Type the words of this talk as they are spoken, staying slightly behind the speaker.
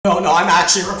No, no, I'm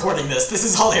actually recording this. This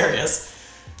is hilarious.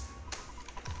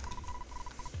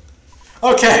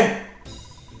 Okay.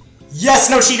 Yes,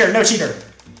 no cheater, no cheater.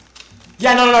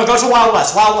 Yeah, no, go to Wild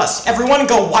West, Wild West. Everyone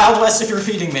go Wild West if you're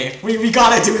feeding me. We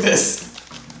gotta do this.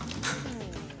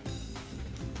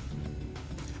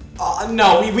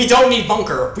 No, we don't need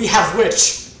Bunker. We have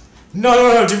Witch.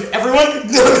 No, dude, everyone,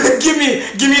 give me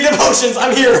the potions,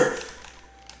 I'm here.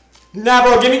 Nah,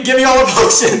 bro, give me all the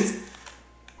potions.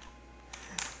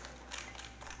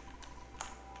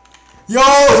 Yo,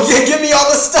 yeah, give me all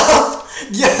the stuff!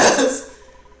 Yes!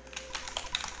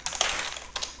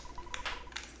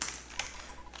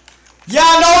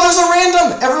 Yeah, no, there's a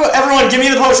random! Everyone, give me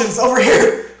the potions, over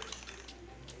here!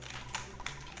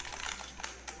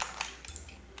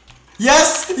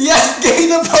 Yes, give me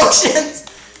the potions!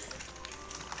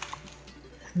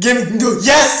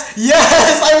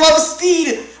 Yes, I love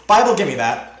speed! Bible, give me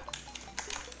that.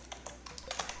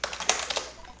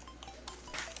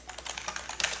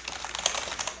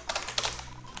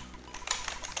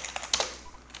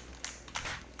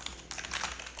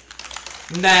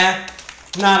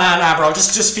 Nah, bro.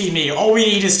 Just feed me. All we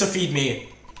need is to feed me.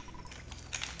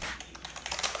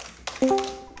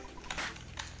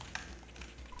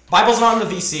 Bible's not in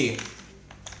the VC.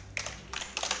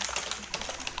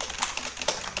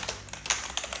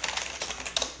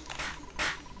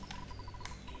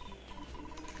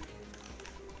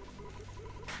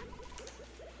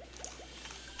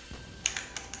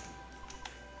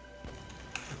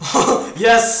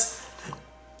 Yes.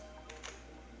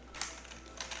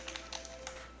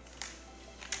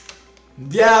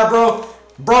 Yeah, bro.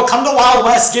 Bro, come to Wild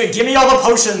West. Give me all the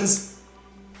potions.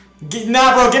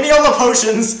 Nah, bro, give me all the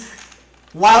potions.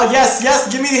 Yes,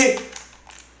 give me the...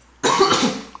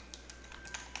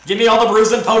 Give me all the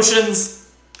brews and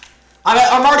potions.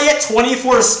 I'm already at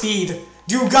 24 speed.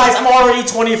 Dude, guys, I'm already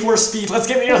 24 speed. Let's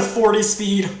get me to 40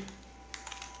 speed.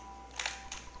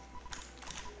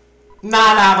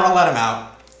 Nah, bro, let him out.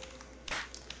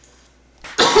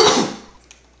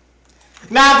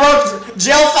 Nah, bro,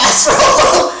 jail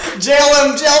Fastrollo! Jail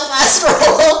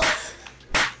Fastrollo!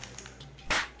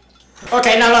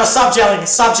 Okay, no, stop jailing.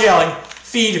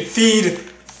 Feed.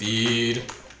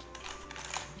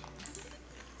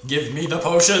 Give me the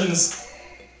potions.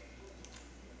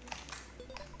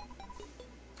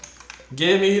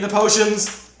 Give me the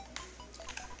potions.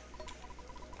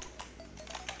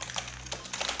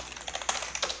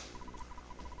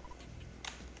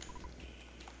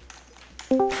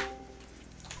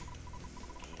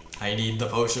 I need the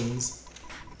potions.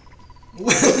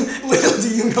 Little do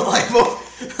you know I have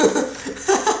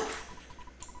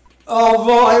Oh,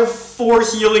 bro, I have 4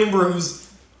 healing brews.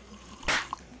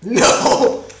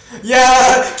 No!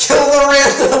 Yeah! Kill the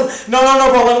random! No,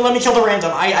 bro, let me kill the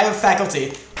random. I have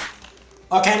faculty.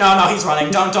 Okay, no, he's running.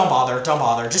 Don't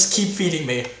bother. Just keep feeding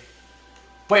me.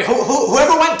 Wait,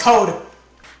 whoever went code?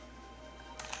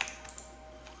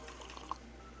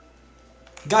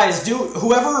 Guys,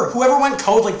 whoever went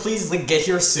code, like, please, like, get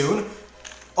here soon.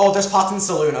 Oh, there's pots in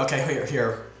saloon. Okay,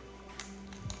 here.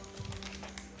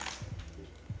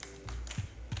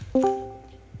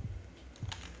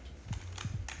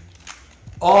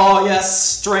 Oh,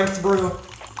 yes, strength brew.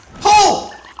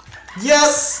 Oh!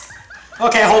 Yes!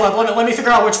 Okay, hold up, let me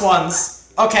figure out which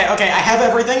ones. Okay, I have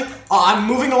everything. I'm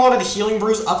moving a lot of the healing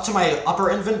brews up to my upper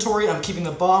inventory. I'm keeping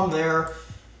the bomb there.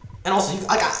 And also,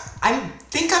 I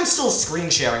think I'm still screen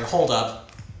sharing. Hold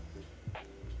up.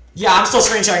 Yeah, I'm still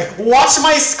screen sharing. Watch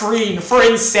my screen for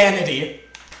insanity.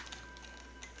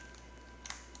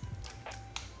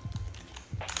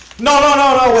 No,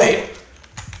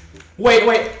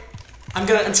 wait. I'm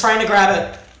trying to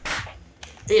grab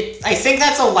it. I think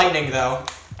that's a lightning, though.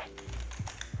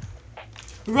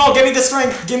 Well, give me the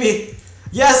strength.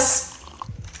 Yes,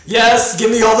 give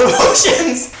me all the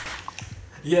potions.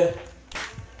 Yeah.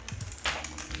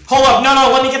 Hold up, no,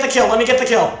 let me get the kill.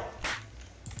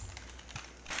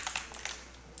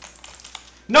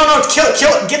 No, kill,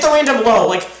 get the random low,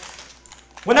 like,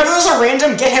 whenever there's a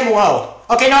random, get him low.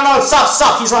 Okay, no,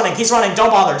 stop, he's running,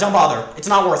 don't bother, it's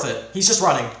not worth it, he's just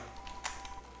running.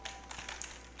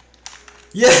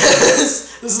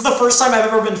 Yes, this is the first time I've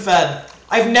ever been fed.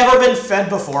 I've never been fed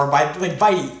before by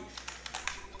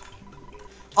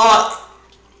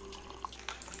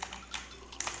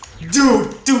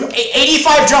Dude,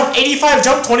 85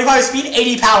 jump, 25 speed,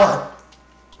 80 power.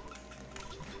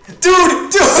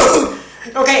 Dude!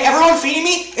 Okay, everyone feeding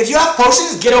me, if you have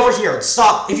potions, get over here.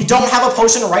 Stop. If you don't have a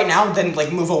potion right now, then,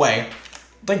 like, move away.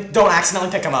 Like, don't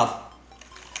accidentally pick them up.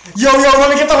 Yo, let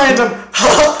me get the random.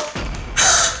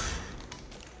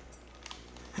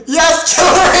 Yes, kill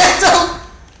the random!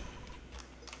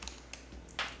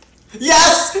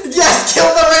 Yes! Yes! Kill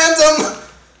the random!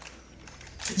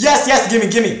 Yes, yes, gimme,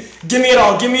 gimme. Gimme it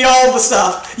all. Gimme all the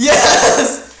stuff.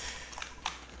 Yes!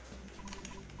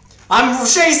 I'm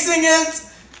chasing it!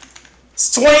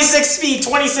 It's 26 speed,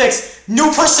 26.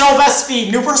 New personal best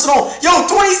speed, new personal. Yo,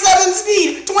 27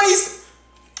 speed! 20.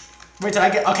 Wait, did I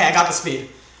get. Okay, I got the speed.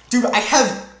 Dude, I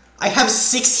have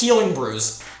 6 healing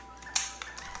brews.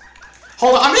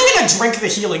 Hold on, I'm not gonna drink the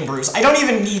healing brews. I don't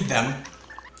even need them.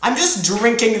 I'm just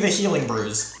drinking the healing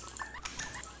brews.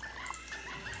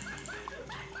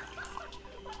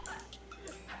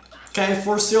 Okay,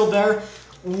 4 sealed there.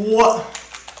 What?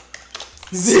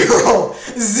 0.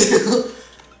 0.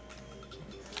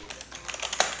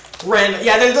 Random.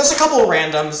 Yeah, there's a couple of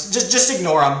randoms. Just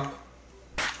ignore them.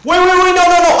 Wait, no.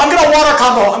 I'm gonna water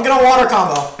combo. I'm gonna water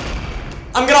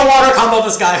combo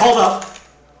this guy. Hold up.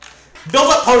 Build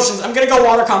up potions. I'm gonna go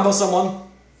water combo someone.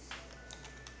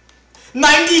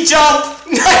 90 jump!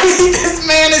 90! This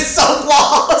man is so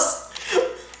lost!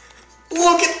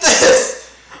 Look at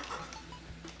this!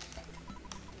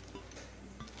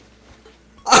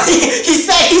 He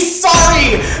said he's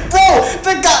sorry! Bro,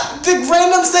 the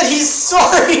random said he's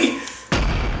sorry!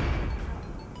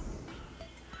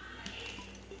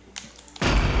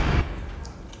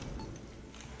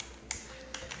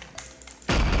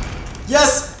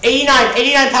 Yes!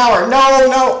 89 power!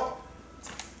 No!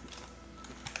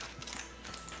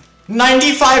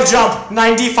 95 jump!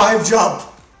 95 jump!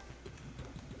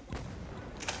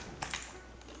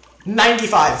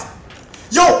 95!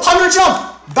 Yo! 100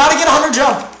 jump! About to get 100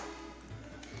 jump!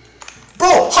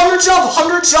 Bro!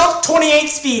 100 jump! 28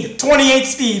 speed! 28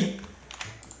 speed!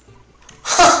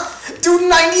 Dude,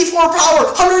 94 power!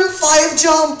 105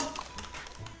 jump!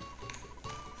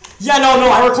 Yeah, no,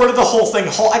 I recorded the whole thing.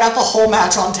 I got the whole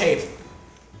match on tape.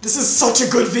 This is such a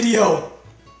good video.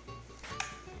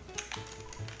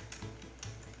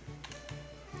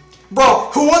 Bro,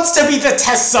 who wants to be the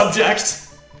test subject?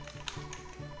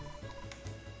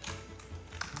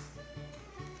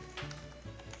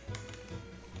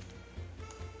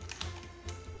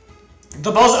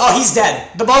 The ball's- oh, he's dead.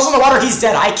 The ball's in the water, he's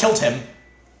dead. I killed him.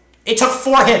 It took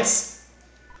 4 hits.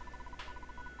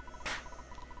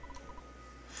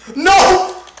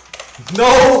 No!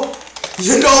 No!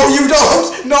 You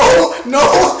don't! No!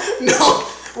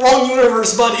 Wrong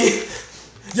universe, buddy.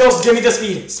 Yo, give me the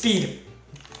speed. Speed.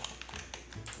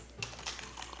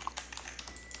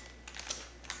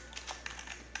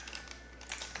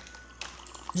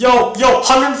 Yo,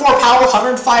 104 power,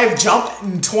 105 jump,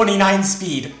 and 29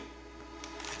 speed.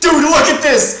 Dude, look at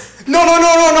this! No,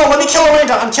 let me kill a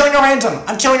random. I'm killing a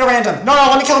random. No,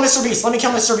 let me kill Mr.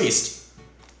 Beast.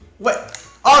 What?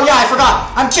 Oh yeah, I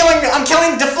forgot. I'm killing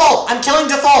default.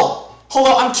 Hold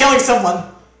on, I'm killing someone.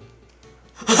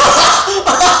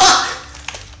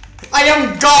 I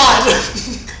am God.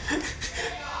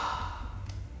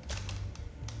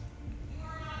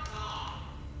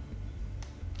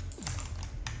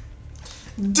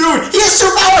 Dude, he has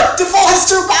true power! Default has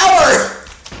true power!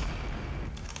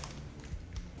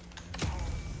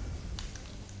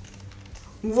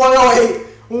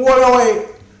 $108.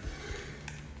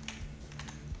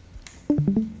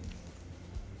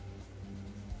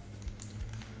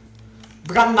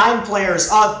 We got 9 players.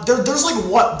 There's like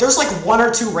 1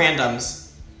 or 2 randoms.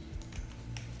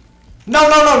 No,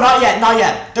 not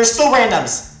yet. There's still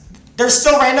randoms.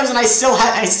 And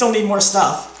I still need more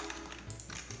stuff.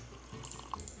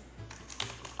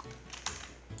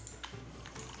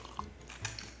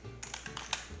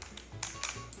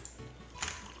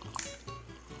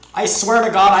 I swear to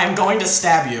God, I am going to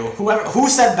stab you. Who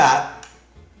said that?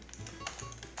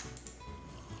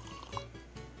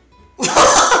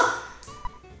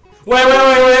 Wait.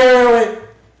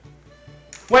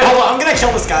 Wait, hold on. I'm gonna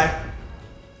kill this guy.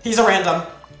 He's a random.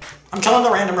 I'm killing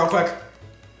the random real quick.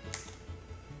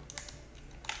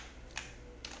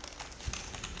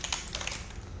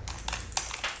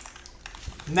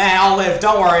 Nah, I'll live.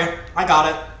 Don't worry. I got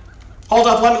it. Hold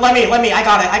up. Let me. I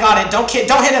got it. Don't hit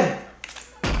him.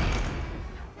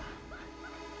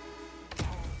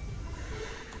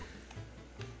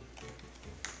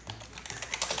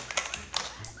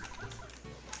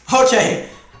 Okay.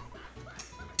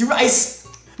 Dude,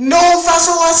 no,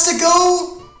 Fastrollo has to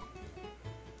go!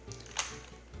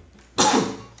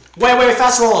 Wait,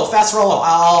 Fastrollo.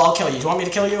 I'll kill you. Do you want me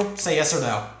to kill you? Say yes or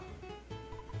no.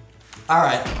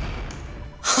 Alright.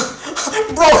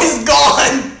 Bro, he's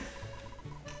gone!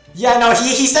 Yeah, no,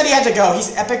 he said he had to go.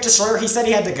 He's Epic Destroyer. He said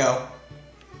he had to go.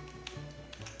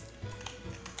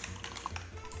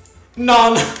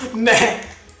 No, nah.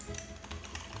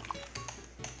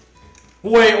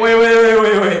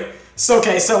 Wait. So,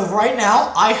 okay, so right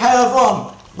now, I have,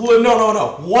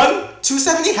 No.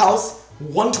 270 health,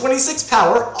 126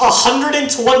 power,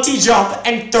 120 jump,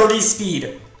 and 30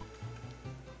 speed.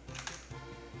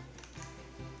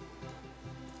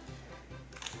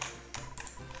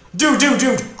 Dude,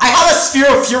 I have a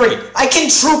Sphere of Fury. I can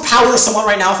true power someone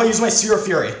right now if I use my Sphere of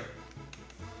Fury.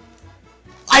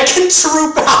 I can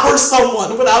true power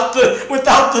someone without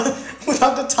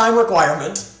the time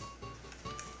requirement.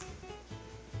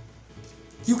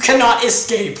 You cannot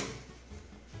escape.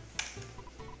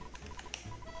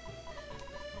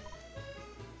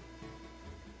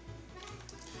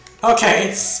 Okay,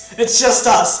 it's just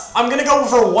us. I'm gonna go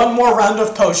for one more round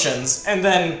of potions, and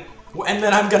then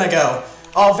I'm gonna go.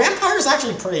 Oh, Vampire is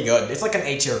actually pretty good. It's like an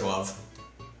A-tier glove.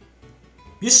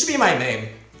 Used to be my main.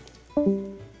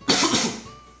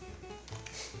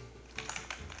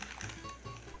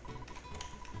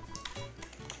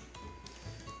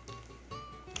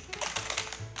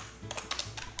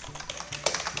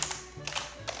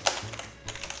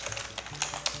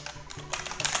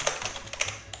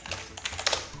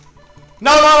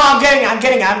 No, I'm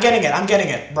getting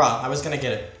it. Bruh, I was gonna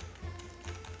get it.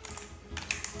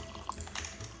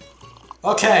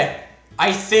 Okay,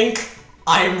 I think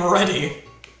I'm ready.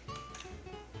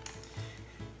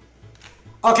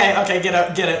 Okay,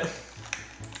 get it.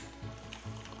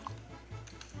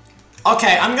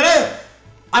 Okay,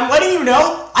 I'm letting you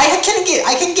know, I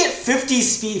can get 50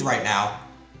 speed right now.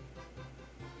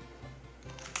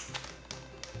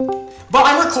 But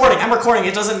I'm recording,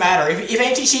 it doesn't matter. If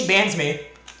anti-cheat bans me.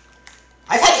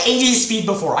 I've had 80 speed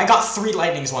before, I got 3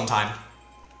 lightnings one time.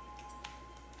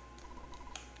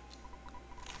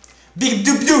 Dude,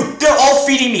 they're all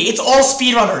feeding me. It's all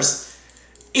speedrunners.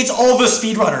 It's all the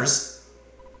speedrunners.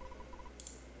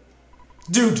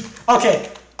 Dude, okay.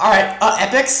 Alright,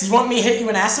 Epics, you want me to hit you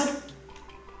in acid?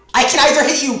 I can either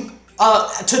hit you,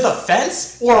 to the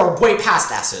fence, or way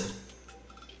past acid.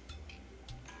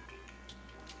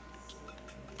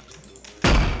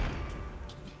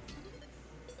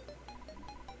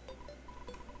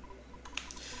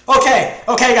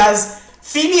 Okay, guys.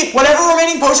 Feed me, whatever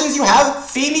remaining potions you have,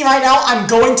 feed me right now, I'm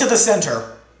going to the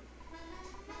center.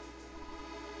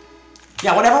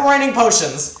 Yeah, whatever remaining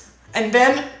potions. And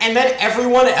then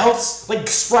everyone else, like,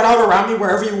 spread out around me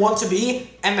wherever you want to be,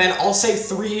 and then I'll say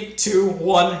 3, 2,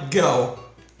 1, go.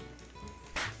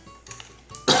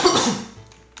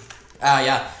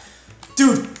 Yeah.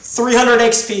 Dude, 300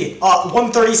 XP,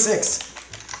 136.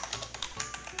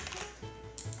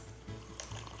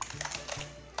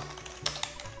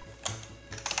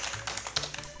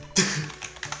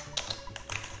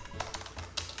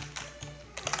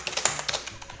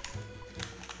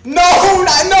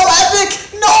 No, Epic!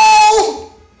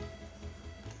 No!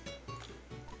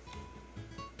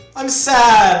 I'm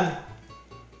sad.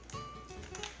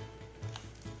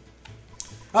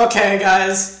 Okay,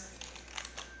 guys.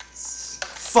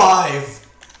 5,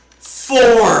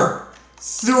 4,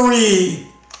 3,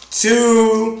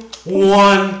 2,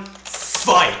 1,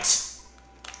 fight.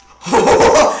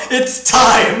 It's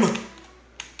time.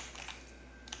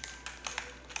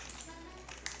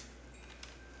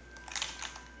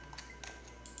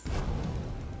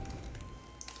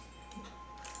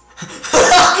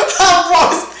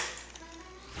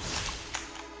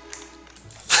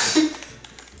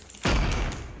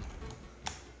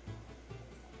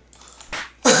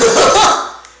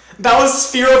 That was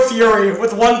Sphere of Fury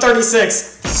with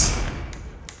 136.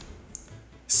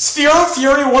 Sphere of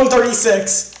Fury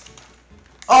 136.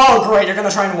 Oh great, you're gonna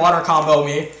try and water combo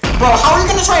me. Bro, how are you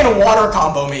gonna try and water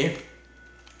combo me?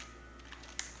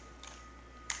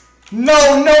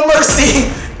 No mercy!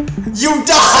 You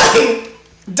die!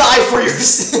 Die for your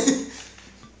sin.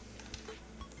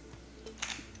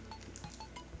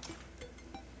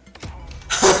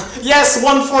 Yes,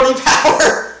 140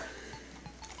 power!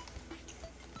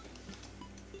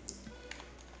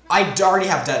 I already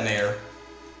have detonator.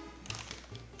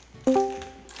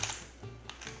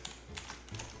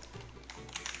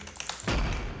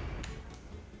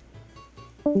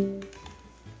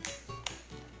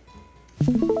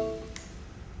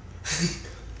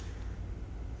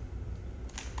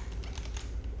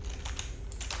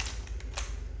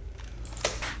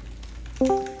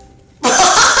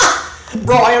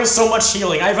 Bro, I have so much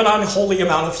healing. I have an unholy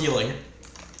amount of healing.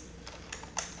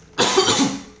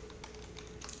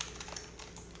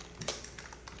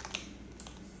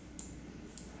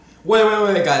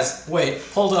 Wait, guys. Wait,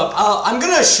 hold up. I'm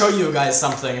gonna show you guys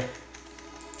something.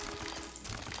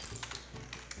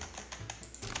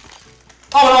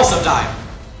 Oh, and also die.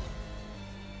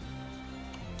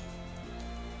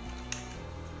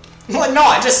 Well, no,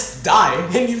 I just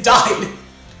died, and you died.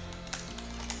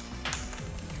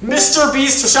 Mr.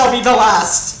 Beast shall be the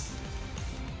last!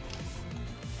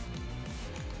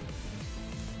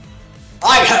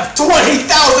 I have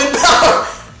 20,000 power!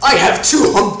 I have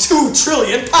 2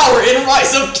 trillion power in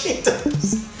Rise of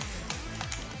Kingdoms!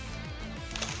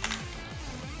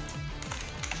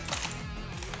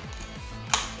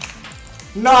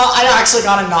 No, I actually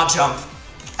gotta not jump.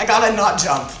 I gotta not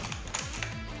jump.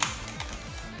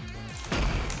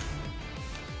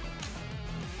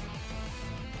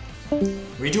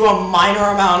 We do a minor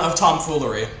amount of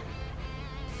tomfoolery.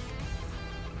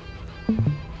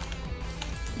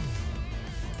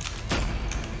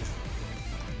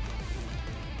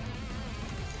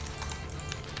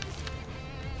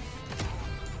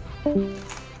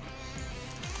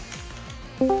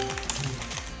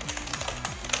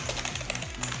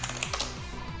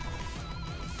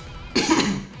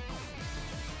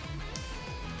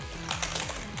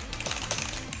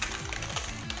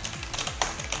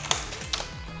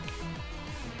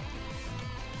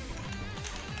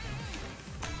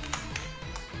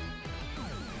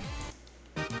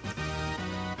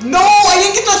 No, I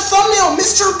didn't get the thumbnail,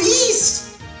 Mr.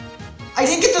 Beast! I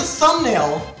didn't get the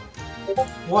thumbnail.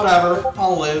 Whatever,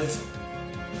 I'll live.